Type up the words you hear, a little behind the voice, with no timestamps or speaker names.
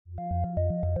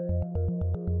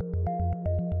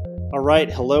All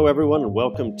right, hello everyone, and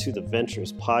welcome to the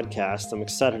Ventures Podcast. I'm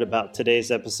excited about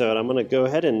today's episode. I'm going to go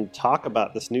ahead and talk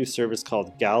about this new service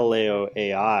called Galileo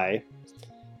AI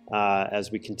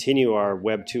as we continue our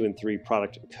Web 2 and 3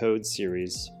 product and code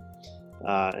series.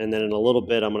 And then in a little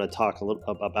bit, I'm going to talk a little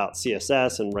about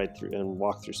CSS and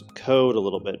walk through some code a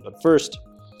little bit. But first,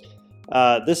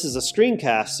 this is a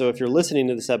screencast, so if you're listening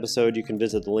to this episode, you can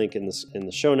visit the link in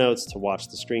the show notes to watch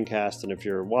the screencast. And if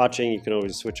you're watching, you can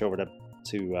always switch over to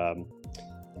the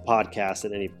podcast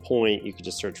at any point. You can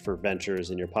just search for Ventures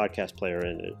in your podcast player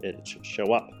and it should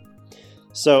show up.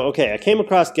 So, okay, I came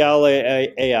across Galileo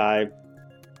AI,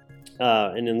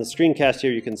 and in the screencast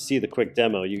here, you can see the quick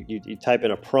demo. You type in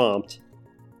a prompt,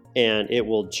 and it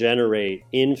will generate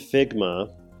in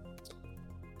Figma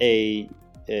a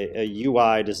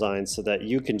UI design so that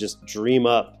you can just dream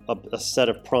up a set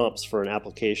of prompts for an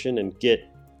application and get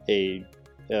a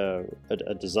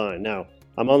design. Now,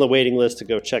 I'm on the waiting list to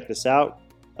go check this out,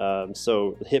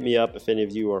 so hit me up if any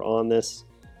of you are on this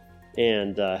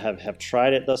and have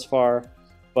tried it thus far.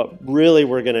 But really,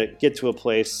 we're going to get to a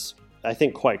place, I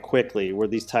think, quite quickly where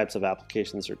these types of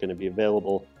applications are going to be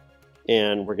available,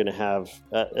 and we're going to have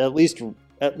at least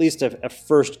a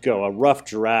first go, a rough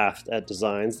draft at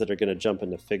designs that are going to jump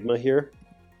into Figma here.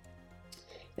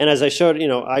 And as I showed,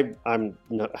 I'm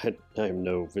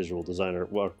no visual designer,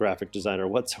 graphic designer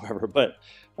whatsoever, but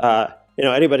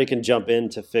anybody can jump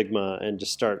into Figma and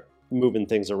just start moving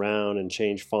things around and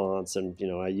change fonts. And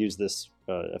I used this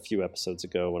a few episodes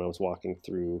ago when I was walking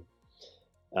through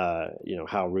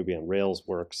how Ruby on Rails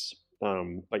works.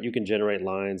 But you can generate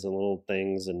lines and little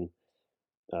things and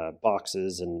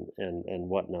boxes and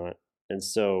whatnot. And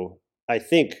so I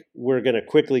think we're going to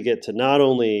quickly get to not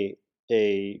only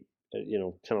a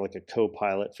kind of like a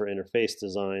co-pilot for interface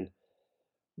design,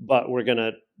 but we're going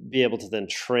to be able to then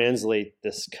translate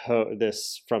this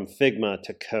from Figma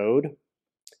to code,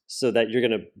 so that you're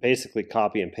going to basically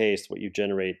copy and paste what you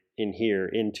generate in here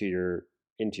into your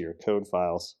code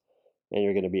files, and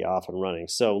you're going to be off and running.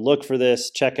 So look for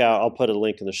this. Check out. I'll put a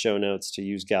link in the show notes to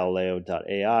use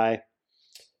Galileo.ai.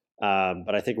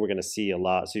 But I think we're going to see a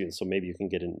lot soon. So maybe you can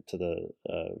get into the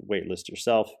wait list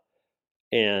yourself.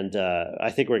 And I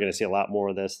think we're going to see a lot more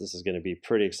of this. This is going to be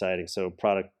pretty exciting. So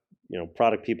product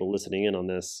people listening in on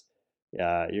this,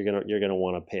 you're going to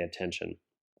want to pay attention.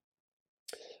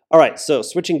 All right, so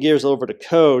switching gears over to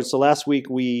code. So last week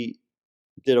we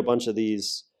did a bunch of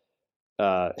these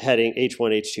heading H1,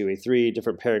 H2, A3,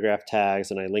 different paragraph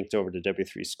tags, and I linked over to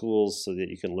W3 Schools so that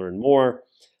you can learn more.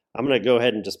 I'm going to go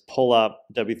ahead and just pull up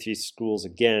W3 Schools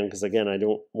again, because again, I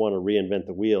don't want to reinvent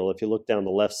the wheel. If you look down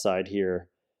the left side here,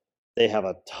 they have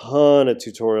a ton of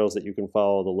tutorials that you can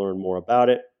follow to learn more about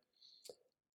it.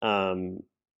 And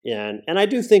I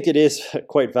do think it is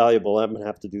quite valuable. I'm going to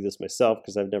have to do this myself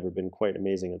because I've never been quite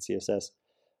amazing at CSS.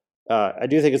 I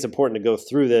do think it's important to go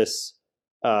through this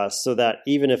so that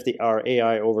even if our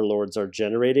AI overlords are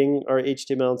generating our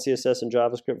HTML and CSS and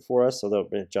JavaScript for us, although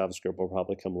JavaScript will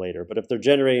probably come later, but if they're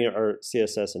generating our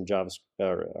CSS and JavaScript,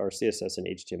 or our CSS and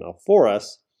HTML for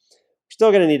us, we're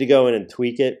still going to need to go in and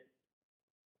tweak it.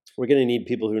 We're going to need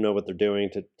people who know what they're doing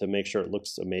to make sure it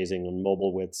looks amazing on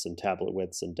mobile widths and tablet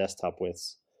widths and desktop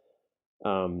widths.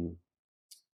 You're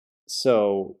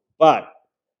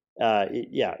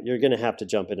going to have to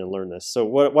jump in and learn this. So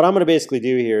what I'm going to basically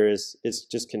do here is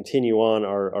just continue on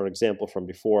our example from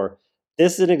before.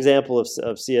 This is an example of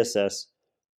CSS.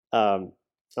 I'm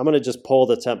going to just pull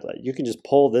the template. You can just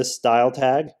pull this style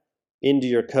tag into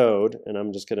your code, and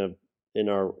I'm just going to, in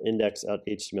our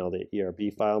index.html, the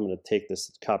ERB file, I'm going to take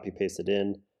this, copy paste it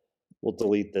in. We'll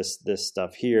delete this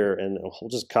stuff here, and we'll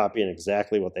just copy in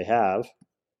exactly what they have,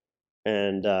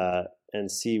 and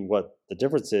see what the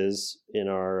difference is in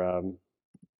our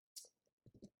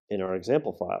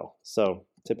example file. So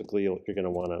typically you're going to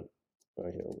want to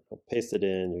paste it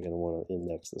in. You're going to want to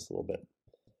index this a little bit,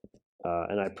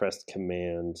 and I pressed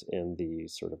Command and the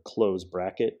sort of close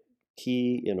bracket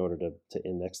key in order to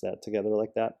index that together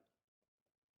like that.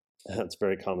 That's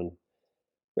very common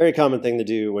thing to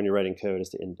do when you're writing code, is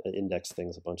to index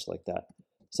things a bunch like that.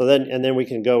 So then we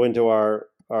can go into our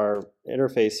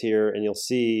interface here, and you'll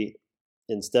see,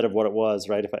 instead of what it was,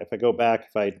 right? If I go back,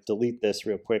 if I delete this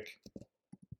real quick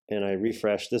and I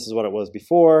refresh, this is what it was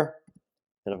before.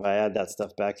 And if I add that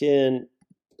stuff back in,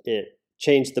 it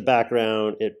changed the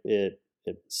background. It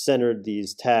centered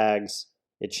these tags.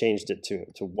 It changed it to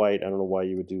white. I don't know why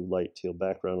you would do light teal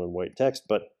background on white text,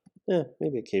 but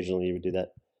maybe occasionally you would do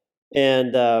that.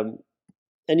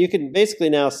 And you can basically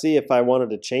now see, if I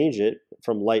wanted to change it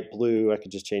from light blue, I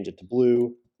could just change it to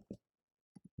blue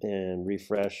and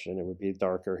refresh, and it would be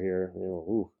darker here.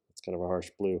 Ooh, it's kind of a harsh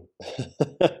blue.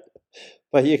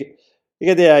 But you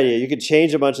get the idea. You could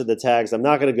change a bunch of the tags. I'm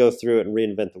not going to go through it and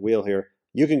reinvent the wheel here.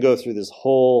 You can go through this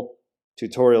whole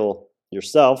tutorial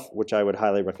yourself, which I would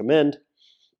highly recommend,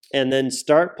 and then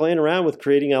start playing around with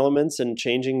creating elements and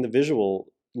changing the visual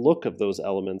look of those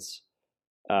elements.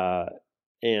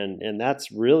 And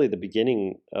that's really the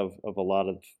beginning of a lot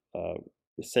of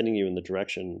sending you in the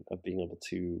direction of being able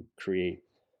to create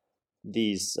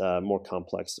these more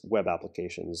complex web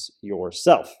applications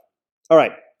yourself. All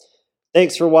right.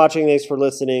 Thanks for watching. Thanks for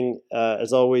listening.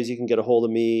 As always, you can get a hold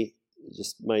of me.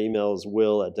 Just my email is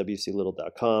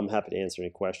will@wclittle.com. Happy to answer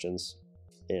any questions.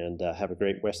 And have a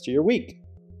great rest of your week.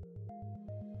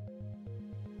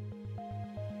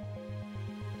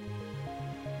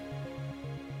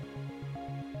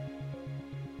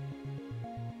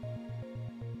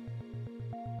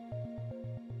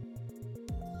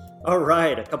 All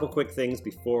right, a couple quick things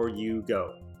before you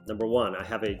go. Number one, I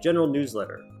have a general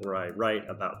newsletter where I write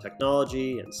about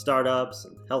technology and startups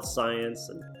and health science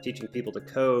and teaching people to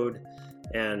code.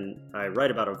 And I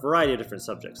write about a variety of different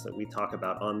subjects that we talk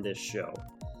about on this show.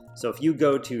 So if you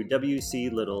go to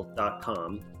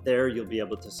wclittle.com, there you'll be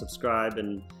able to subscribe,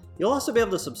 and you'll also be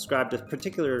able to subscribe to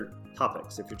particular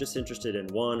topics. If you're just interested in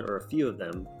one or a few of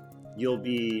them, you'll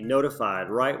be notified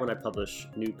right when I publish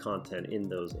new content in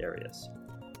those areas.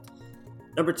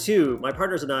 Number two, my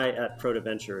partners and I at Proto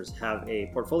Ventures have a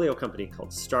portfolio company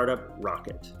called Startup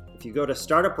Rocket. If you go to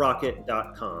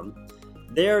startuprocket.com,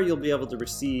 there you'll be able to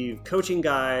receive coaching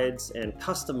guides and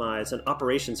customize an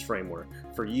operations framework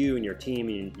for you and your team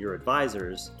and your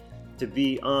advisors to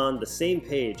be on the same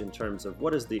page in terms of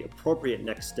what is the appropriate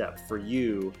next step for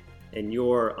you and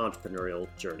your entrepreneurial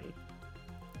journey.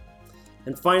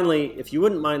 And finally, if you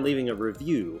wouldn't mind leaving a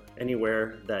review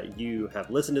anywhere that you have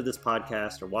listened to this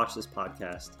podcast or watched this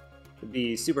podcast, it'd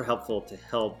be super helpful to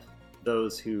help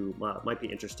those who might be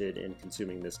interested in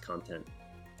consuming this content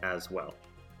as well.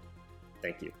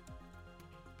 Thank you.